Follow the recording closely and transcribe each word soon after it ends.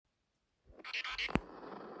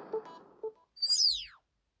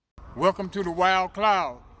Welcome to the Wild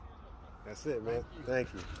Cloud. That's it, man. Thank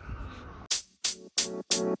you.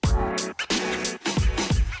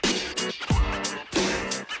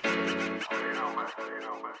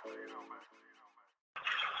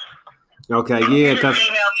 Okay, yeah, because you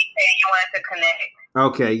emailed me saying you wanted to connect.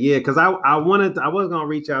 Okay, yeah, because I was gonna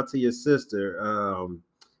reach out to your sister,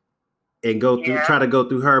 and go through try to go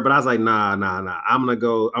through her, but I was like, nah. I'm gonna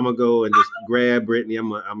go and just grab Brittany.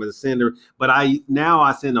 I'm gonna send her, but I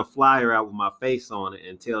send a flyer out with my face on it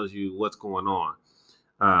and tells you what's going on.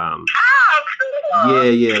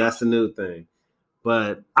 Cool. Yeah, that's the new thing.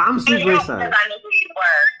 But I'm super excited. I knew who you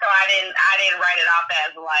were, so I didn't write it off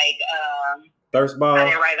as like thirst ball. I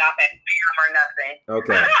didn't write it off as spam or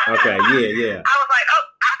Okay, nothing. yeah. I was like, oh,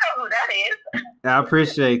 I know who that is. I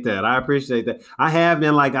appreciate that. I have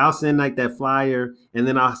been like, I'll send like that flyer and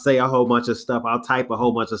then I'll say a whole bunch of stuff. I'll type a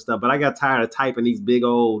whole bunch of stuff, but I got tired of typing these big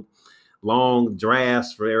old long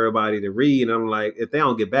drafts for everybody to read. And I'm like, if they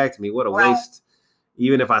don't get back to me, what a waste.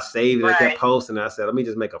 Even if I saved it, I kept posting. I said, let me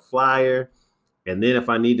just make a flyer. And then if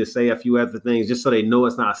I need to say a few other things, just so they know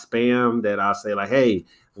it's not spam, that I'll say like, hey,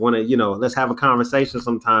 let's have a conversation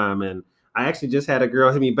sometime. And I actually just had a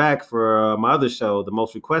girl hit me back for my other show, the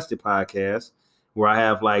Most Requested Podcast, where I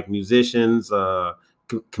have like musicians,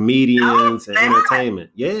 comedians, and entertainment.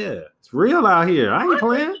 Yeah, it's real out here. I ain't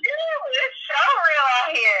playing. It's so real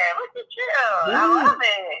out here. Look at you. Yeah. I love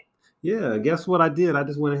it. Yeah, guess what I did? I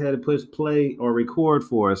just went ahead and pushed play or record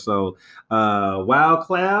for us. So, Wild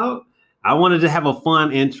Cloud, I wanted to have a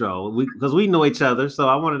fun intro because we know each other. So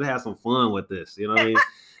I wanted to have some fun with this. You know what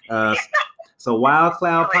I mean? So Wild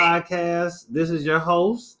Cloud Podcast, this is your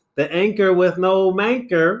host, the anchor with no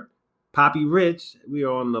manker, Poppy Rich. We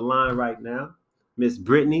are on the line right now. Miss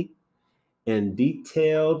Brittany and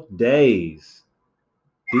Detailed Days.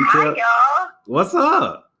 Hi, y'all. What's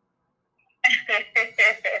up?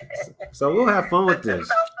 So we'll have fun with this.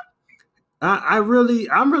 I'm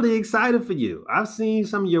really excited for you. I've seen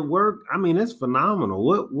some of your work. I mean, it's phenomenal.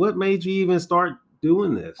 What made you even start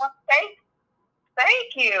doing this? Well,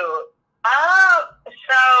 thank you.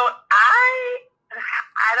 So I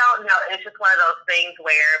don't know. It's just one of those things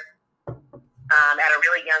where at a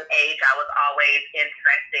really young age, I was always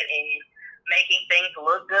interested in making things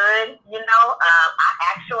look good. I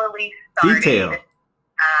actually started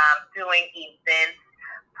doing events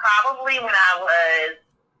probably when I was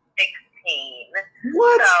 16.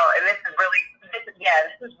 What? So, and this is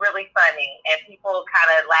really funny, and people kind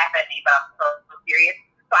of laugh at me, but I'm so serious.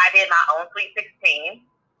 So I did my own Sweet 16.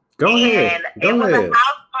 Go ahead. It was a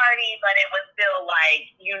house party, but it was still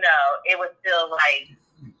like,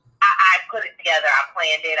 I put it together. I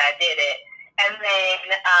planned it. I did it. And then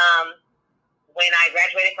when I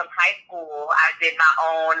graduated from high school, I did my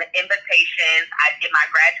own invitations. I did my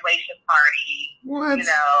graduation party. What?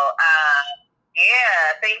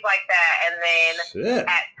 Things like that. And then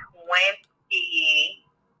at 20,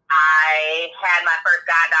 I had my first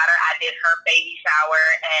goddaughter. I did her baby shower.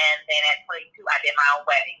 And then at 22, I did my own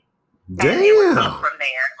wedding. Damn. And it was up from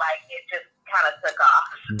there. Like, it just kind of took off.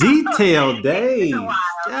 Detailed Days.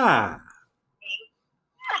 Yeah.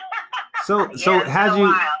 So how'd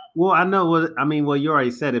you? Well, I know what I mean. Well, you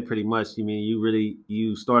already said it pretty much. You mean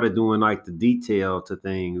you started doing like the detail to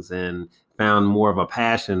things and found more of a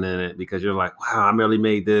passion in it because you're like, wow, I really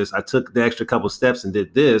made this. I took the extra couple steps and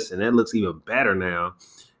did this, and that looks even better now.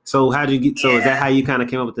 So how'd you get? So is that how you kind of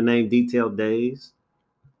came up with the name Detailed Days?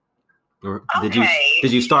 Or did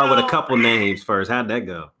you start with a couple names first? How'd that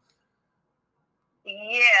go?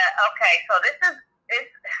 Yeah. Okay. So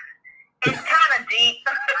it's kind of deep.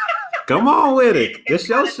 Come on with it. It's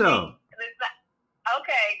your show.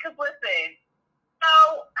 Okay, because listen, so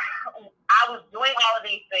I was doing all of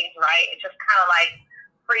these things, right? It's just kind of like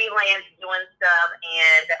freelance doing stuff.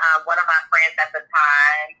 And one of my friends at the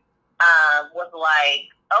time was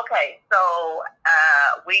like, okay, so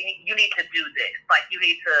you need to do this. Like, you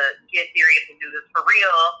need to get serious and do this for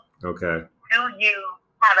real. Okay. Do you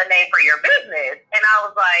have a name for your business? And I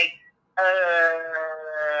was like,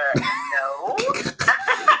 no.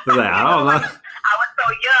 I don't know. I was so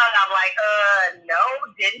young. I'm like, no,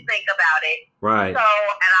 didn't think about it. Right. So,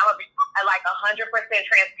 and I would be like 100%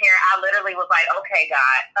 transparent. I literally was like, okay,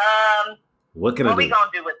 God, what we gonna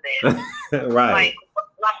do with this? Right.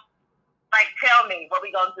 Like, tell me what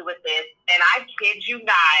we gonna do with this. And I kid you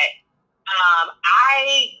not,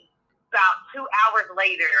 I about 2 hours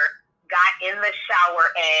later got in the shower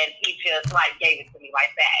and he just like gave it to me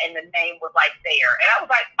like that, and the name was like there, and I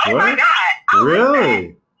was like, oh my God,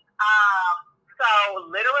 really? So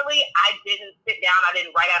literally, I didn't sit down, I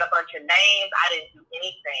didn't write out a bunch of names, I didn't do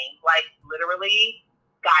anything. Like, literally literally,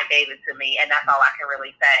 God gave it to me, and that's all I can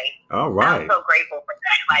really say. All right. I'm so grateful for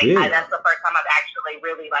that. Like, Yeah. that's the first time I've actually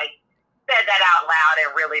really, like, said that out loud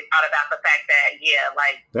and really thought about the fact that,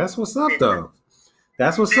 That's what's up, though.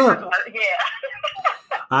 That's what's this up. is what,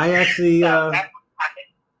 I actually, So that's what happened.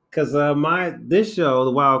 because this show,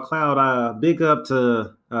 The Wild Cloud, big up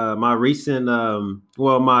to my recent,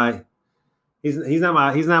 he's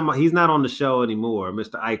not on the show anymore,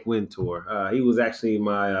 Mr. Ike Wintour. He was actually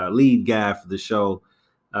my lead guy for the show,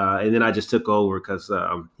 and then I just took over because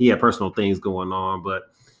he had personal things going on. But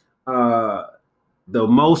the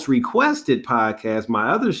most requested podcast,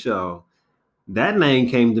 my other show, that name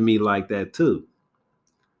came to me like that too.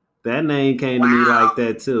 That name came to me like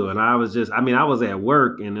that too. And I was just, I was at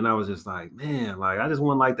work, and then I was just like, man, like I just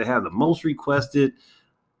want like to have the most requested.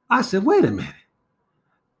 I said, wait a minute.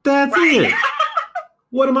 That's it.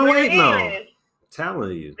 What am I waiting on?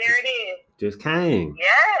 Telling you. There it is. Just came.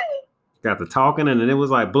 Yes. Got the talking, and then it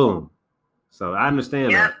was like boom. So I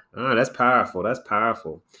understand that. Oh, that's powerful. That's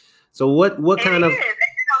powerful. So what kind of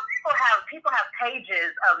people have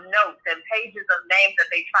pages of notes and pages of names that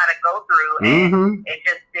they try to go through, and it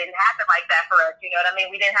just didn't happen like that for us. You know what I mean?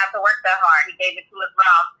 We didn't have to work that hard. He gave it to us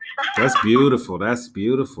raw. That's beautiful. That's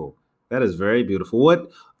beautiful. That is very beautiful.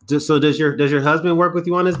 So does your husband work with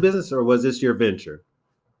you on this business, or was this your venture?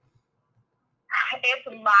 It's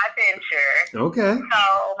my venture. Okay.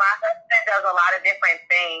 So my husband does a lot of different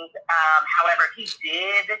things. However, he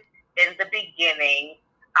did in the beginning.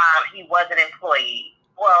 He was an employee.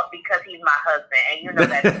 Well, because he's my husband, and you know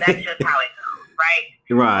that's just how it goes, right?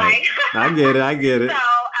 Right. I get it.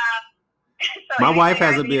 So my wife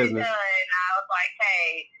has a business. I was like,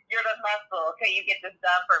 hey, you're the muscle. Can you get this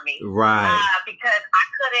done for me? Right. Because I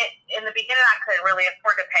couldn't, in the beginning, I couldn't really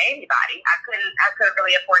afford to pay anybody. I couldn't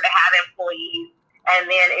really afford to have employees. And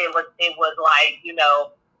then it was like, they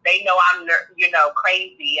know I'm,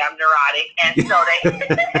 crazy. I'm neurotic. And so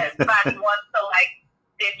everybody wants to, like,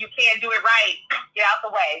 if you can't do it right, get out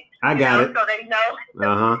the way. I got it. So they know. They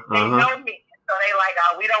know me. So they like,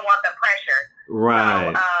 we don't want the pressure.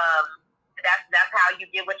 Right. So, that's how you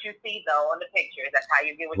get what you see, though, on the pictures. That's how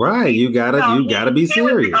you get what you see. You gotta be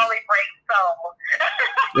serious. He was the only brave soul.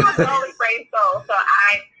 He was the only brave soul. So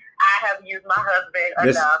I have used my husband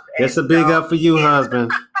enough. It's a big up for you,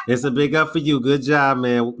 husband. It's a big up for you. Good job,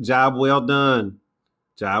 man. Job well done.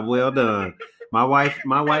 Job well done. My wife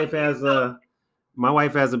has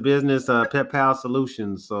a business, Pet Pal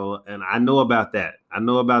Solutions. So, and I know about that. I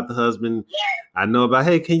know about the husband. Yes. I know about,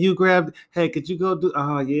 could you go do,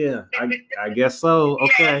 oh yeah, I guess so.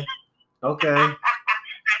 Okay. I guess I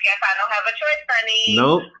don't have a choice, honey.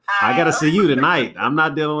 Nope. I got to see you tonight. I'm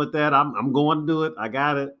not dealing with that. I'm going to do it. I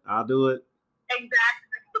got it. I'll do it.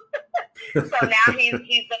 Exactly. So now he's the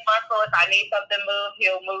muscle. If I need something moved,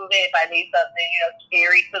 he'll move it. If I need something,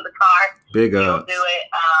 carried to the car, he'll do it.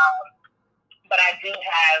 But I do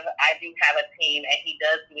have a team, and he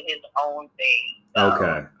does do his own thing. So.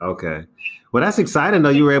 Okay. Well, that's exciting though.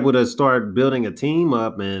 You were able to start building a team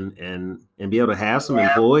up and be able to have some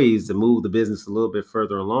employees to move the business a little bit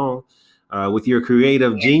further along. With your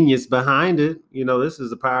creative genius behind it, this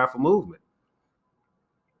is a powerful movement.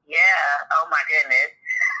 Yeah. Oh my goodness.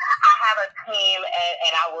 I have a team,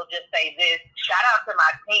 and I will just say this: shout out to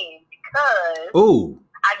my team because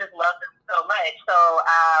I just love them so much. So.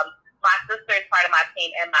 My sister is part of my team,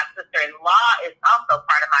 and my sister-in-law is also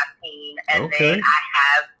part of my team. And then I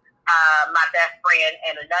have my best friend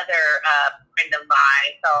and another friend of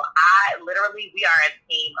mine. So we are a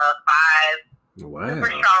team of 5 super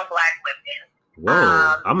strong Black women.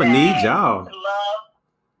 Whoa, I'm going to need y'all. That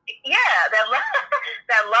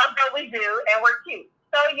love what we do, and we're cute.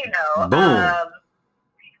 So, boom.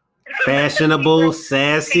 Fashionable,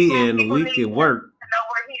 sassy, and we can work.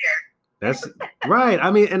 We're here. That's right.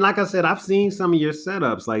 And like I said, I've seen some of your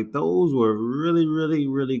setups. Like those were really, really,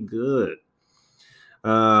 really good.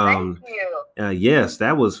 Thank you. Yes,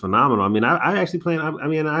 that was phenomenal. I actually plan.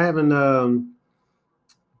 I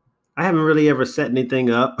haven't really ever set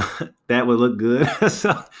anything up that would look good.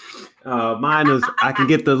 So mine is I can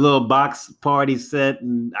get the little box party set,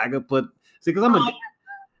 and I can put because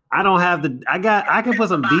I can put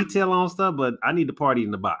some detail on stuff, but I need the party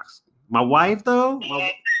in the box. My wife though.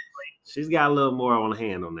 She's got a little more on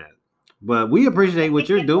hand on that. But we appreciate what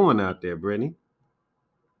you're doing out there, Brittany.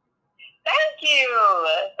 Thank you.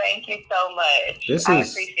 Thank you so much. I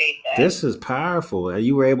appreciate that. This is powerful.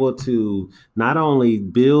 You were able to not only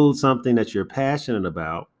build something that you're passionate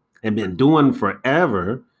about and been doing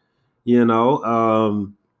forever, you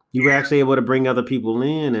were actually able to bring other people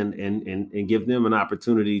in and give them an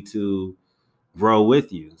opportunity to grow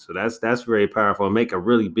with you. So that's very powerful. Make a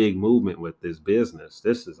really big movement with this business.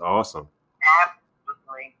 This is awesome.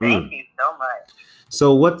 Absolutely. Thank you so much.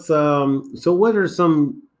 So what are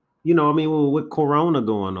some, I mean, with Corona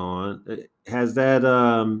going on, has that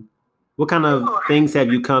what kind of things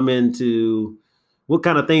have you come into? What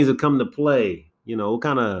kind of things have come to play? What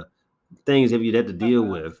kind of things have you had to deal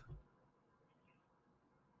with?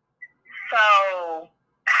 So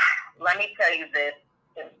let me tell you this.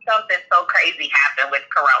 Something so crazy happened with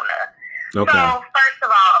Corona. Okay. So first of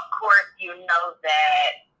all, of course, you know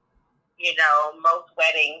that, most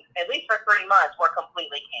weddings, at least for 3 months, were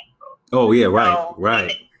completely canceled. Oh yeah, right, So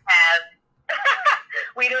right.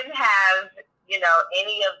 we didn't have,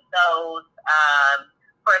 any of those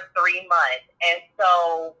for 3 months. And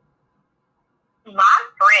so my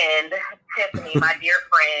friend, Tiffany, my dear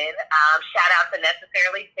friend, shout out to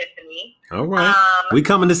Necessarily Tiffany. All right. We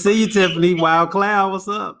coming to see you, Tiffany. Wild Cloud, what's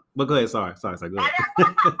up? But go ahead. Sorry. Go ahead.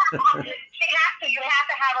 You have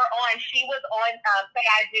to have her on. She was on Say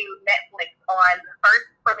I Do Netflix on the first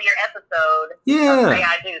premiere episode of Say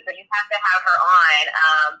I Do. So you have to have her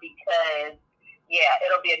on because,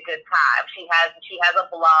 it'll be a good time. She has a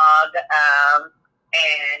blog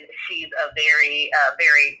and she's a very,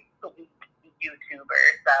 very YouTuber.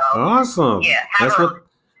 So awesome. Yeah,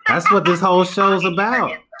 that's what this whole show is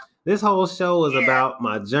about. This whole show is about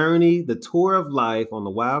my journey, the tour of life on the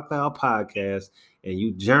Wild Cloud podcast. And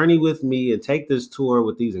you journey with me and take this tour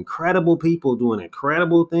with these incredible people doing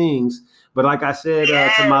incredible things. But like I said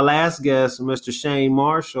to my last guest, Mr. Shane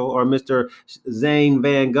Marshall, or Mr. Zane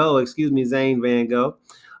Van Gogh,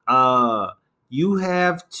 you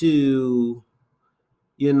have to,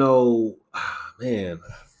 man.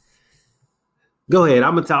 Go ahead.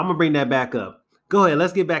 I'm gonna bring that back up. Go ahead.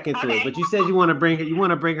 Let's get back into it. But you said you want to bring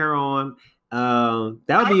her on.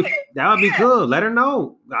 That would be cool. Let her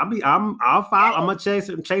know. I'll follow. I'm gonna chase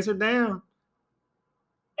her down.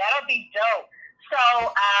 That'll be dope. So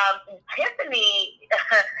Tiffany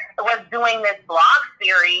was doing this blog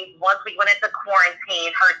series once we went into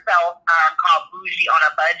quarantine herself, called Bougie on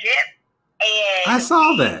a Budget. And I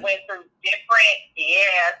saw that. Went through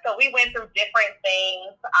so we went through different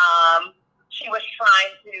things. She was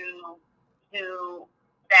trying to do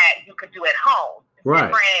that you could do at home. Right.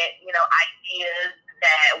 Different, ideas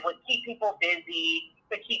that would keep people busy,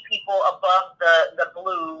 to keep people above the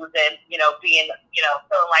blues and, being,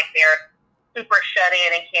 feeling like they're super shut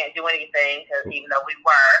in and can't do anything, because even though we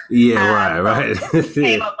were. Yeah, right. So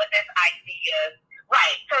came up with this idea.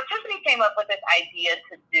 Right. So Tiffany came up with this idea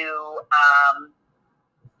to do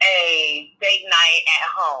a date night at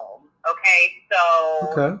home. Okay.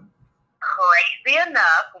 So crazy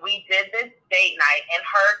enough, we did this date night in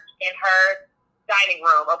her dining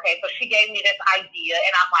room. Okay, so she gave me this idea,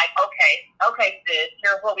 and I'm like, okay, sis,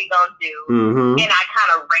 here's what we gonna do. Mm-hmm. And I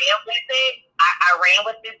kind of ran with it. I ran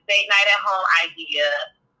with this date night at home idea,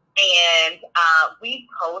 and we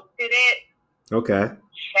posted it. Okay.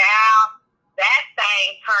 Child, that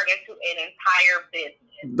thing turned into an entire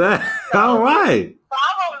business. All right.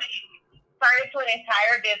 Follow me. Turned into an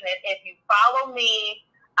entire business. If you follow me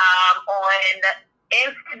on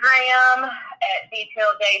Instagram at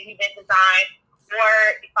Detailed Days Event Design, or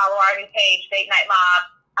follow our new page, Date Night Mob,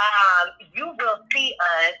 you will see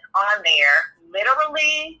us on there.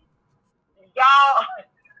 Literally, y'all,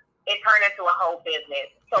 it turned into a whole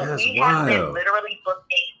business. So we have been literally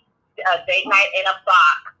booking a date night in a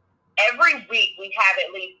box. Every week we have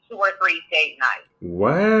at least 2 or 3 date nights.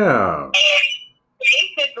 Wow. And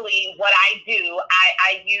basically what I do,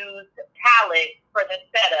 I use palettes for the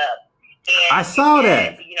setup. And I saw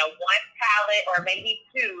that. 1 palette or maybe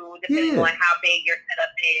 2, depending on how big your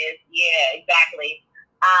setup is. Yeah, exactly.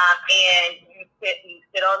 And you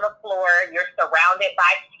sit on the floor. You're surrounded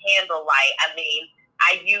by candlelight. I mean,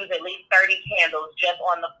 I use at least 30 candles just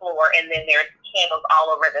on the floor, and then there's candles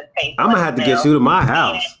all over the table. I'm gonna have to get you to my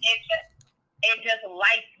house. It just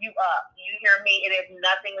lights you up. You hear me? It is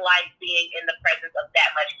nothing like being in the presence of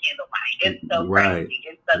that much candlelight. It's so crazy.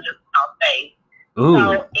 It's such a small space. Ooh.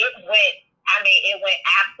 So it went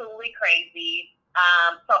absolutely crazy.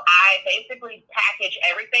 So I basically package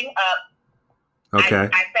everything up. Okay.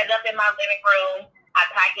 I set it up in my living room. I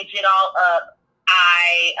package it all up.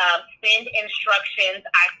 I send instructions.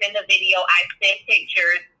 I send a video. I send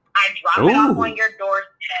pictures. I drop it off on your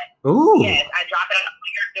doorstep. Ooh. Yes, I drop it off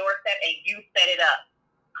on your doorstep, and you set it up.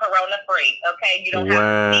 Corona free. Okay, you don't have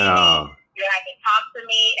to see me. You don't have to talk to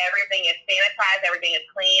me. Everything is sanitized. Everything is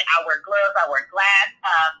clean. I wear gloves. I wear glass.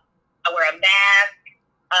 I wear a mask.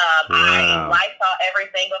 I Lysol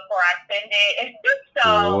everything before I send it.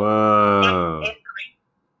 So it's crazy.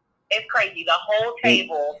 It's crazy. The whole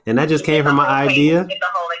table. And that just came from my idea. The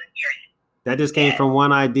whole experience. That just came from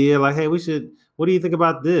one idea. Like, hey, what do you think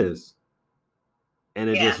about this? And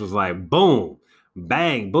it just was like, boom,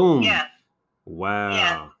 bang, boom. Yeah. Wow.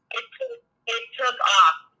 Yeah. It took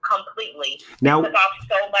off completely. Now, it took off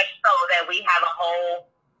so much so that we have a whole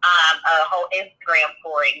Instagram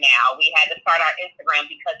for it now. We had to start our Instagram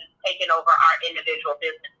because it's taken over our individual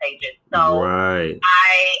business pages. So right.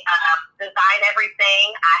 I design everything.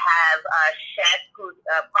 I have a chef who's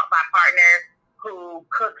my partner who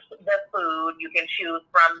cooks the food. You can choose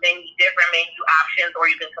from different menu options, or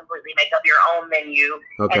you can completely make up your own menu.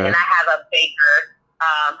 Okay. And then I have a baker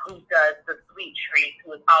who does the sweet treats,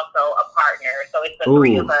 who is also a partner. So it's the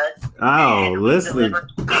three of us. Oh, listen.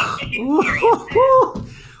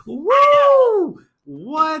 Woo!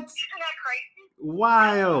 What? Isn't that crazy?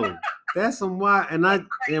 Wild. That's some wild. And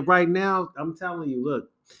right now, I'm telling you, look,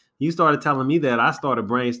 you started telling me that. I started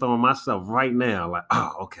brainstorming myself right now. Like,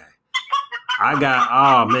 oh, okay.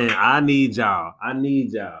 Oh man, I need y'all.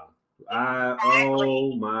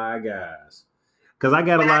 Oh my gosh. Because I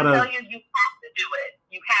got a lot of. I tell you have to do it.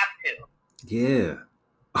 You have to. Yeah.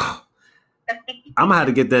 I'm gonna have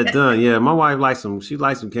to get that done. Yeah, my wife likes some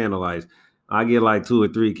candlelights. I get like 2 or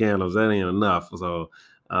 3 candles. That ain't enough. So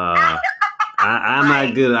I'm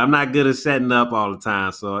not good. I'm not good at setting up all the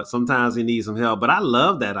time. So sometimes he needs some help. But I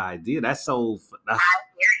love that idea. That's so. I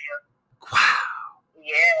hear you. Wow.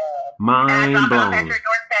 Yeah. Mind blown. At your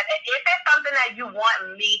doorstep. And if it's something that you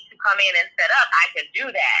want me to come in and set up, I can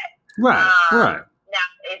do that. Right. Right. Now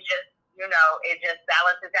it's just, it just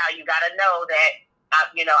balances out. You got to know that,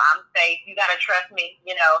 I'm safe. You got to trust me,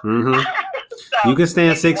 Mm-hmm. So you can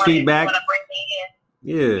stand 6 feet back.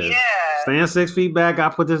 Yeah. Stand 6 feet back. I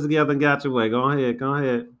put this together and got your way. Go ahead.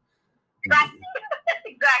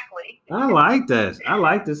 Exactly. I like that. I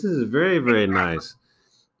like this. This is very, very nice.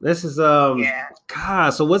 This is God.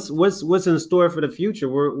 So what's in store for the future?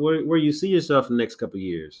 Where you see yourself in the next couple of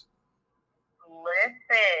years?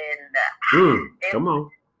 Listen. Come on.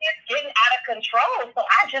 It's getting out of control, so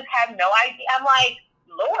I just have no idea. I'm like,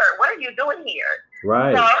 Lord, what are you doing here?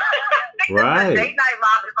 Right. So, right. Date Night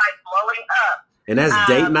Mob is like blowing up. And that's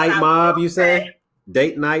Date Night Mob, you say?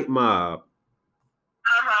 Date Night Mob.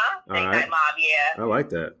 Date Night Mob, yeah. I like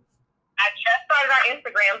that. I just started our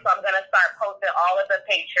Instagram, so I'm going to start posting all of the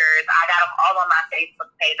pictures. I got them all on my Facebook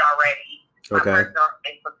page already. Okay. My personal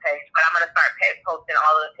Facebook page. But I'm going to start posting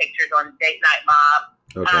all of the pictures on Date Night Mob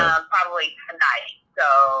probably tonight.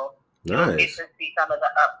 So you'll get to see some of the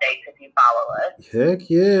updates if you follow us. Heck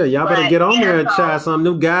yeah. Y'all better get on there and try some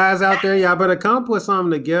new guys out there. Y'all better come put something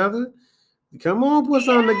together. Come on, put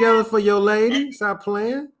something together for your lady. Stop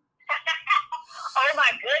playing. Oh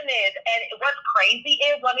my goodness. And what's crazy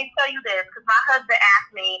is, let me tell you this, because my husband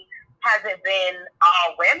asked me, has it been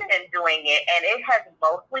all women doing it? And it has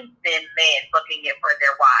mostly been men booking it for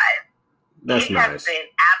their wives. That's nice. It has been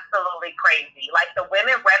absolutely crazy. Like the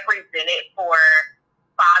women represented for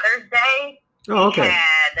Father's Day. Oh, okay. We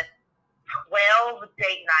had 12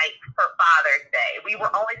 date nights for Father's Day. We were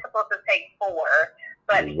only supposed to take 4.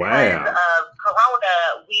 But because of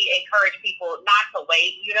Corona, we encourage people not to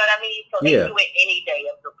wait. You know what I mean? So they do it any day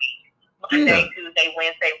of the week. Monday, Tuesday,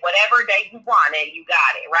 Wednesday, whatever day you want it, you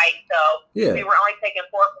got it, right? So we were only taking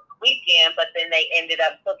 4 for the weekend, but then they ended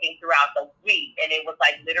up booking throughout the week. And it was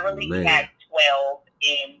like literally we had 12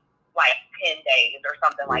 in like 10 days or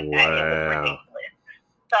something like that. It was ridiculous.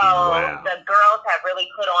 So the girls have really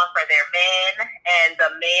put on for their men, and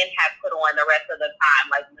the men have put on the rest of the time.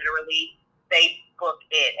 Like literally, they book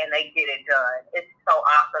it and they get it done. It's so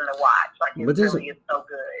awesome to watch. Like it really is so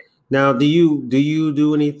good. Now, do you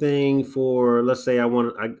do anything for? Let's say I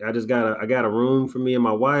got a room for me and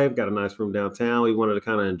my wife. Got a nice room downtown. We wanted to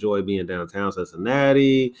kind of enjoy being downtown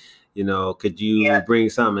Cincinnati. Could you bring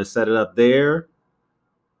something and set it up there?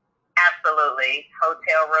 Absolutely,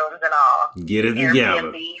 hotel rooms and all. Get it together.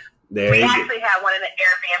 We actually had one in the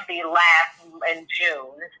Airbnb in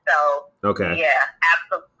June. So yeah,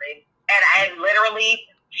 absolutely. And literally,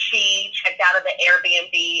 she checked out of the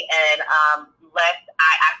Airbnb and left.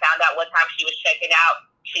 I found out what time she was checking out.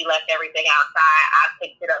 She left everything outside. I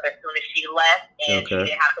picked it up as soon as she left, and she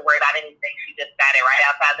didn't have to worry about anything. She just got it right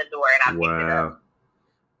outside the door, and I picked it up.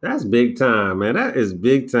 That's big time, man. That is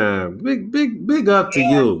big time. Big up to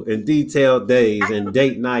you and Detailed Days and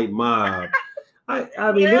Date Night Mob.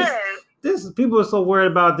 I mean, this people are so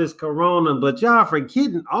worried about this Corona, but y'all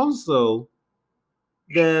forgetting also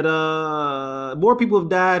that more people have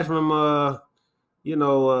died from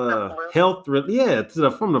health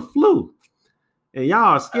from the flu, and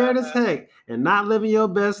y'all are scared as heck and not living your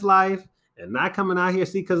best life and not coming out here.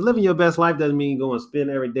 See, because living your best life doesn't mean go and spend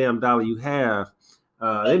every damn dollar you have.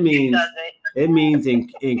 It means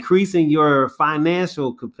increasing your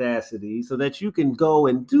financial capacity so that you can go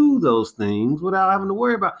and do those things without having to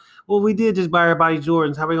worry about, well, we did just buy everybody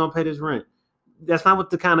Jordans. How are we going to pay this rent? That's not what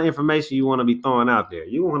the kind of information you want to be throwing out there.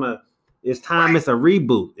 You want to, it's time, it's a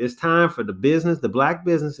reboot. It's time for the black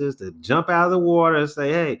businesses to jump out of the water and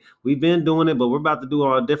say, hey, we've been doing it, but we're about to do it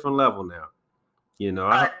on a different level now.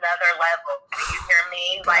 Another level. You hear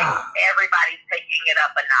me? Like everybody's taking it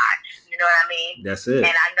up a notch. You know what I mean? That's it.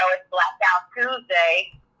 And I know it's Blackout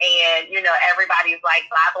Tuesday, and everybody's like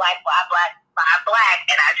buy black,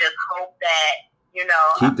 and I just hope that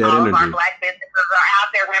keep that all energy. of our black businesses are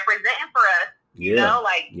out there representing for us.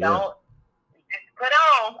 Don't just put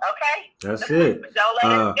on, okay? That's it. Don't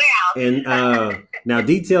let us down. And now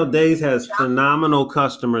Detail Days has phenomenal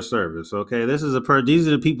customer service. Okay, these are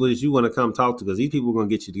the people that you want to come talk to, because these people are going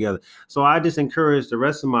to get you together. So I just encourage the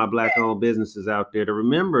rest of my black-owned businesses out there to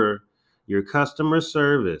remember your customer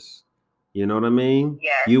service. You know what I mean?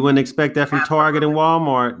 Yes. You wouldn't expect that from Target and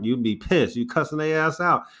Walmart. You'd be pissed. You cussing their ass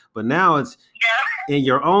out. But now it's in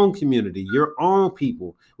your own community, your own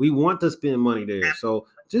people. We want to spend money there. So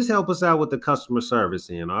just help us out with the customer service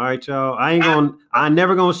end. All right, y'all. I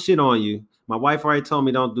never gonna shit on you. My wife already told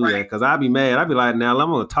me don't do that, because I'd be mad. I'd be like, now I'm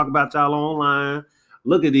gonna talk about y'all online.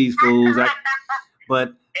 Look at these fools.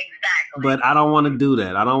 But I don't want to do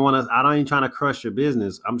that. I don't even trying to crush your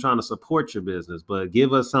business. I'm trying to support your business, but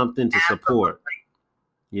give us something to support.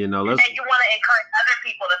 And you want to encourage other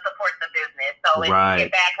people to support the business. So if you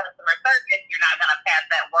get bad customer service, you're not going to pass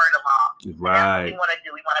that word along. Right. That's what we want to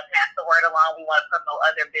do. We want to pass the word along. We want to promote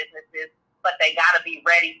other businesses, but they got to be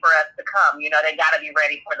ready for us to come. They got to be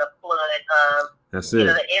ready for the flood of,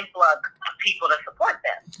 the influx of people to support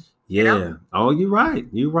them. Yeah. Oh, you're right.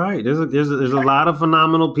 You're right. There's a lot of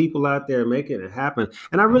phenomenal people out there making it happen.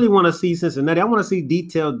 And I really want to see Cincinnati. I want to see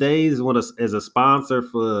Detail Days as a sponsor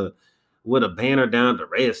with a banner down at the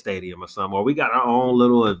Red Stadium or something. Or we got our own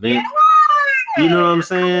little event. You know what I'm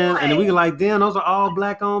saying? And then we like, damn, those are all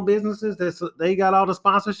black-owned businesses. They got all the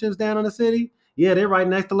sponsorships down in the city. Yeah, they're right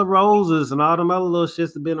next to La Rosa's and all them other little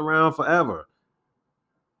shits that been around forever.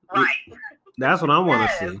 Right. That's what I want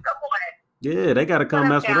to see. Yeah, they got to come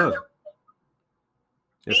mess with us.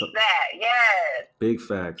 Yes. Big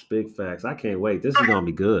facts. I can't wait. This is gonna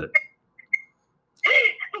be good.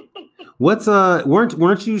 What's weren't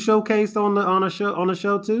you showcased on the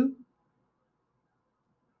show too?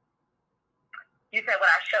 You said what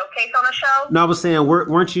I showcased on the show? No, I was saying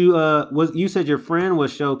weren't you you said your friend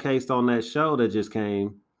was showcased on that show that just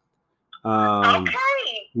came. Okay.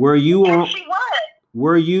 Were you on? She was.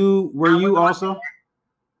 Were you also?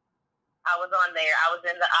 I was on there. I was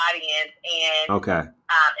in the audience, and okay.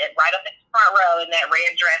 Right up in the front row in that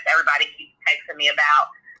red dress everybody keeps texting me about.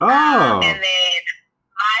 Oh. And then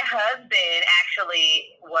my husband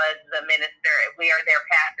actually was the minister. We are their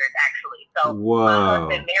pastors, actually. So my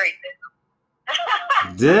husband married them.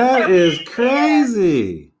 That is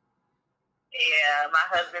crazy. Yeah, my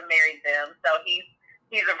husband married them. So he's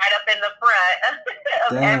right up in the front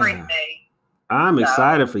of everything. I'm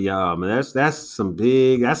excited for y'all, man. That's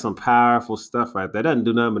some powerful stuff right there. That doesn't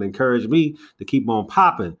do nothing but encourage me to keep on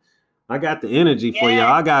popping. I got the energy for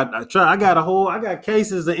y'all. I got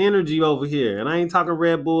cases of energy over here, and I ain't talking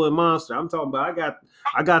Red Bull and Monster. I'm talking about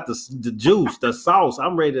I got the juice, the sauce.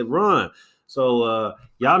 I'm ready to run. So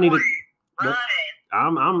y'all need to run.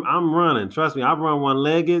 I'm running. Trust me, I run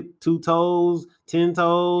one-legged, 2 toes, 10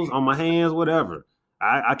 toes, on my hands, whatever.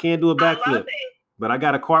 I can't do a backflip. But I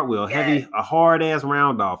got a cartwheel, a hard ass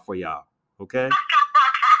round off for y'all. Okay.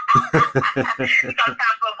 You gonna stop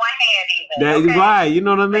with one hand even. Right, you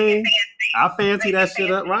know what I mean? I fancy that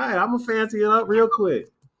shit up. Right, I'm gonna fancy it up real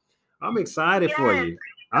quick. I'm excited for you. So go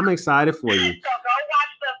watch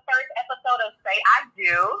the first episode of Say I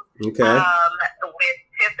Do. Okay. With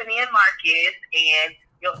Tiffany and Marcus, and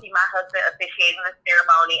you'll see my husband officiating the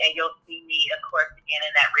ceremony, and you'll see me, of course, again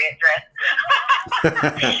in that red dress.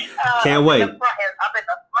 Can't wait. Up in the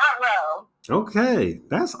front row. Okay,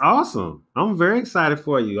 that's awesome. I'm very excited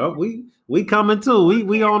for you. We coming too.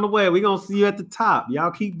 We on the way. We gonna see you at the top.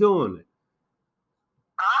 Y'all keep doing it.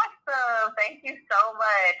 Awesome. Thank you so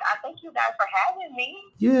much. I thank you guys for having me.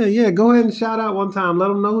 Yeah. Go ahead and shout out one time. Let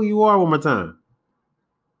them know who you are one more time.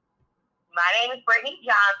 My name is Brittany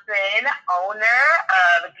Johnson, owner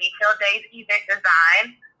of Detail Days Event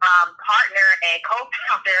Design, partner and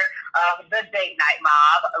co-founder of the Date Night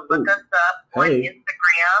Mob. Look us up on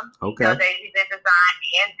Instagram, Detail Days Event Design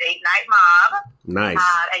and Date Night Mob. Nice.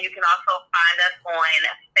 And you can also find us on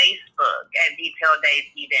Facebook at Detail Days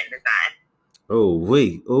Event Design. Ooh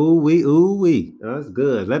wee. That's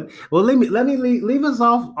good. Leave us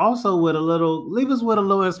off also with leave us with a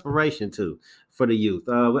little inspiration too for the youth.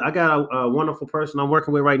 I got a wonderful person I'm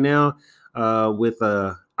working with right now, with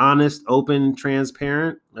honest, open,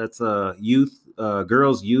 transparent. That's a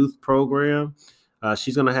girls youth program.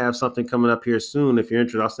 She's gonna have something coming up here soon. If you're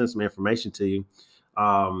interested, I'll send some information to you.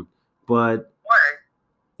 Um, but Word.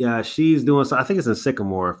 yeah, she's doing so. I think it's in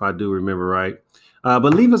Sycamore, if I do remember right.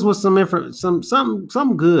 But leave us with some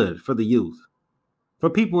good for the youth,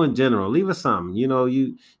 for people in general. Leave us something. You know,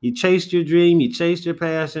 you chased your dream, you chased your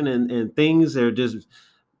passion, and things are just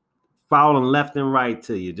falling left and right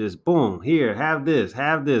to you. Just boom, here, have this,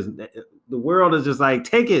 have this. The world is just like,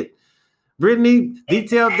 take it. Brittany,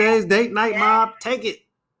 detailed days, date night mob, take it.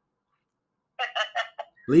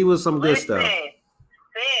 Leave us some good stuff. Sis,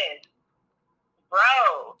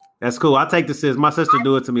 bro. That's cool. I take the sis. My sister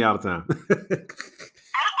do it to me all the time. Well,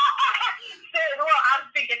 I'm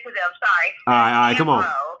speaking to them. Sorry. All right. Come on.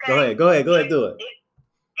 Bro, okay? Go ahead. Do it. It's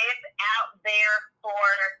out there for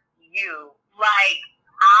you. Like,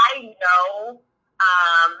 I know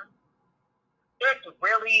it's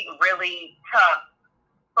really, really tough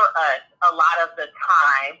for us a lot of the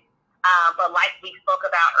time. But like we spoke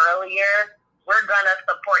about earlier, we're going to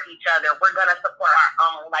support each other. We're going to support our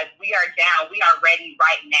own. Like, we are down. We are ready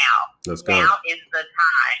right now. Let's go. Now is the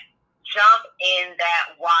time. Jump in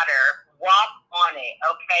that water. Walk on it,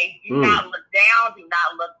 okay? Do not look down. Do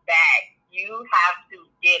not look back. You have to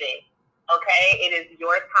get it, okay? It is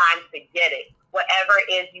your time to get it. Whatever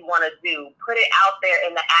it is you want to do, put it out there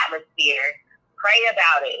in the atmosphere. Pray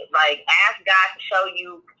about it. Like, ask God to show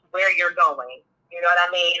you where you're going. You know what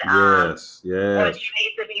I mean? Yes. What you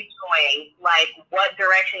need to be doing, like what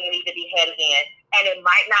direction you need to be headed in. And it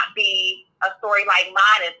might not be a story like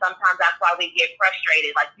mine, and sometimes that's why we get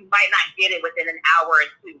frustrated. Like, you might not get it within an hour or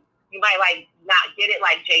two. You might not get it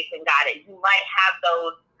like Jason got it. You might have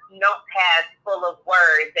those notepads full of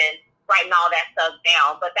words and writing all that stuff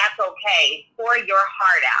down, but that's okay. Pour your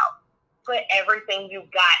heart out. Put everything you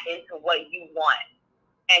got into what you want,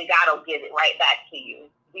 and God will give it right back to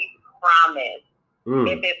you. We promise.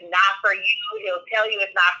 If it's not for you, he'll tell you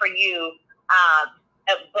it's not for you.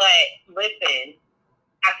 But listen,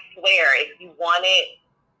 I swear, if you want it,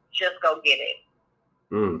 just go get it.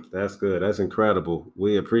 That's good. That's incredible.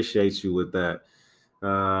 We appreciate you with that.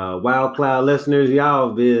 Wild Cloud listeners, y'all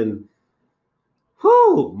have been,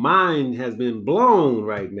 mine has been blown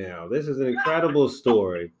right now. This is an incredible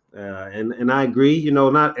story. And I agree, you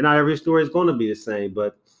know, not every story is going to be the same,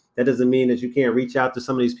 but that doesn't mean that you can't reach out to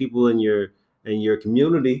some of these people in your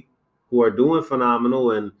community who are doing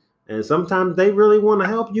phenomenal, and sometimes they really want to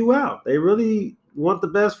help you out. They really want the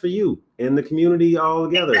best for you and the community all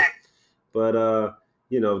together. But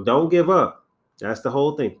you know, don't give up. That's the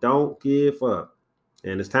whole thing. Don't give up.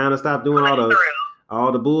 And it's time to stop doing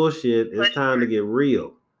all the bullshit. It's time to get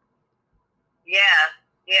real. Yeah.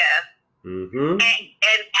 And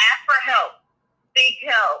ask for help. Seek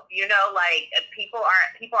help. You know, like, people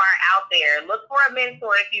are out there. Look for a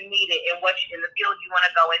mentor if you need it in the field you want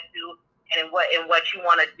to go into, and in what you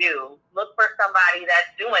want to do. Look for somebody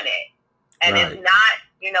that's doing it, and It's not,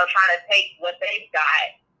 you know, trying to take what they've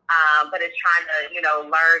got, but it's trying to, you know,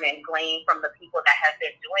 learn and glean from the people that have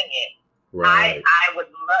been doing it. Right. I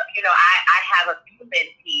would love, you know, I have a few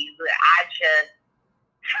mentees that I just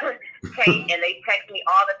take, and they text me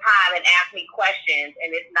all the time and ask me questions,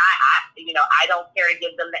 and it's not, I don't care to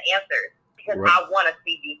give them the answers, because I want to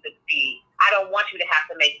see you succeed. I don't want you to have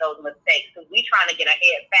to make those mistakes, because we're trying to get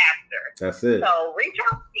ahead faster. That's it. So reach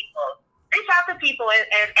out to people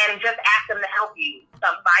and just ask them to help you.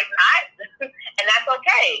 Some might not, and that's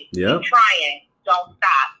okay. Yep. Keep trying. Don't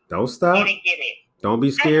stop. Don't stop. Get it. Don't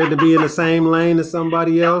be scared to be in the same lane as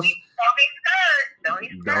somebody else.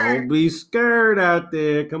 Don't be scared out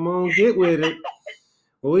there. Come on, get with it.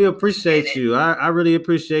 Well, we appreciate you. I really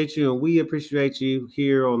appreciate you, and we appreciate you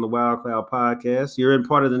here on the Wild Cloud Podcast. You're in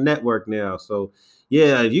part of the network now, so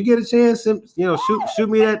yeah. If you get a chance, you know, shoot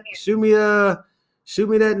me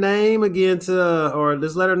that name again or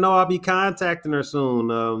just let her know I'll be contacting her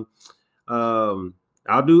soon.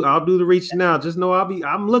 I'll do the reaching out. Just know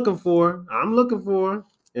I'm looking for her,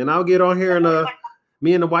 and I'll get on here and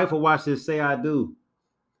me and the wife will watch this. Say I do.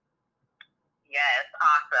 Yes,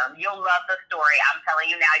 awesome. You'll love the story. I'm telling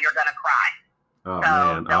you now, you're gonna cry. Oh so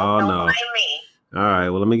man! Don't blame me. All right.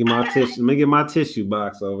 Well, let me get my tissue. Let me get my tissue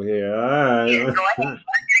box over here. All right. Yeah, go ahead.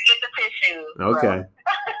 Get the tissue. Okay.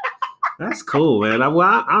 That's cool, man.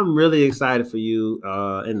 I'm really excited for you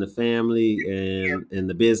and the family and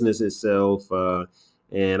the business itself.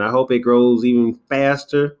 And I hope it grows even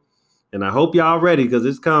faster. And I hope y'all ready, because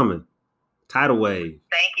it's coming. Tidal wave.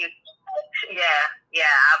 Thank you. Yeah,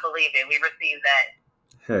 I believe it. We received that.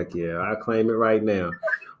 Heck yeah, I claim it right now.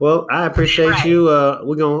 Well, I appreciate Right. you.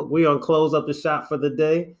 We're gonna close up the shop for the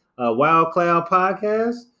day. Wild Cloud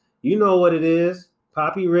Podcast. You know what it is.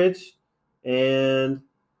 Poppy Rich and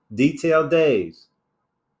Detailed Days.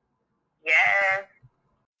 Yes.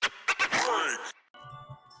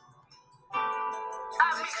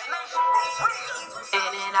 In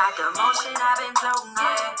and out the motion, I've been floating,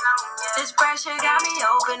 yeah. This pressure got me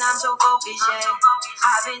open, I'm so focused, yeah.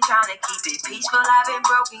 I've been trying to keep it peaceful, I've been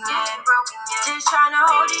broken, yeah. Just trying to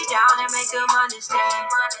hold it down and make them understand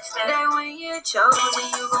that when you're chosen,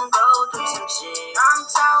 you gon' go through some shit. I'm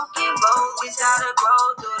talking bogus, gotta grow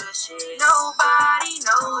through the shit. Nobody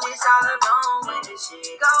knows it's all alone with the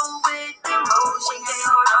shit. Go with the motion, can't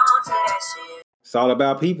hold on to that shit. It's all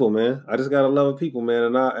about people, man. I just gotta love people,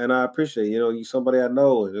 man, and I appreciate you somebody I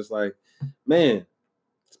know, and it's like, man,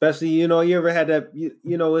 especially you ever had that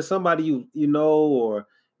it's somebody you know, or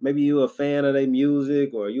maybe you a fan of their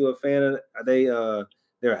music, or you a fan of they're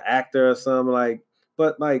an actor or something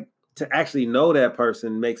but to actually know that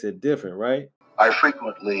person makes it different, right? I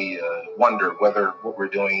frequently wonder whether what we're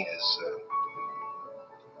doing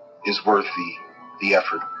is worth the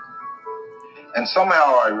effort. And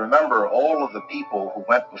somehow I remember all of the people who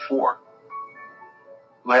went before,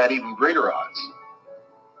 who had even greater odds.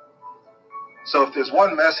 So if there's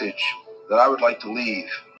one message that I would like to leave,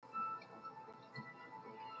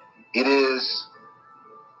 it is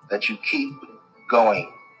that you keep going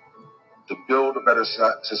to build a better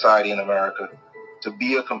society in America, to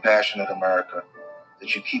be a compassionate America,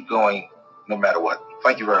 that you keep going no matter what.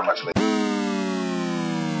 Thank you very much, ladies.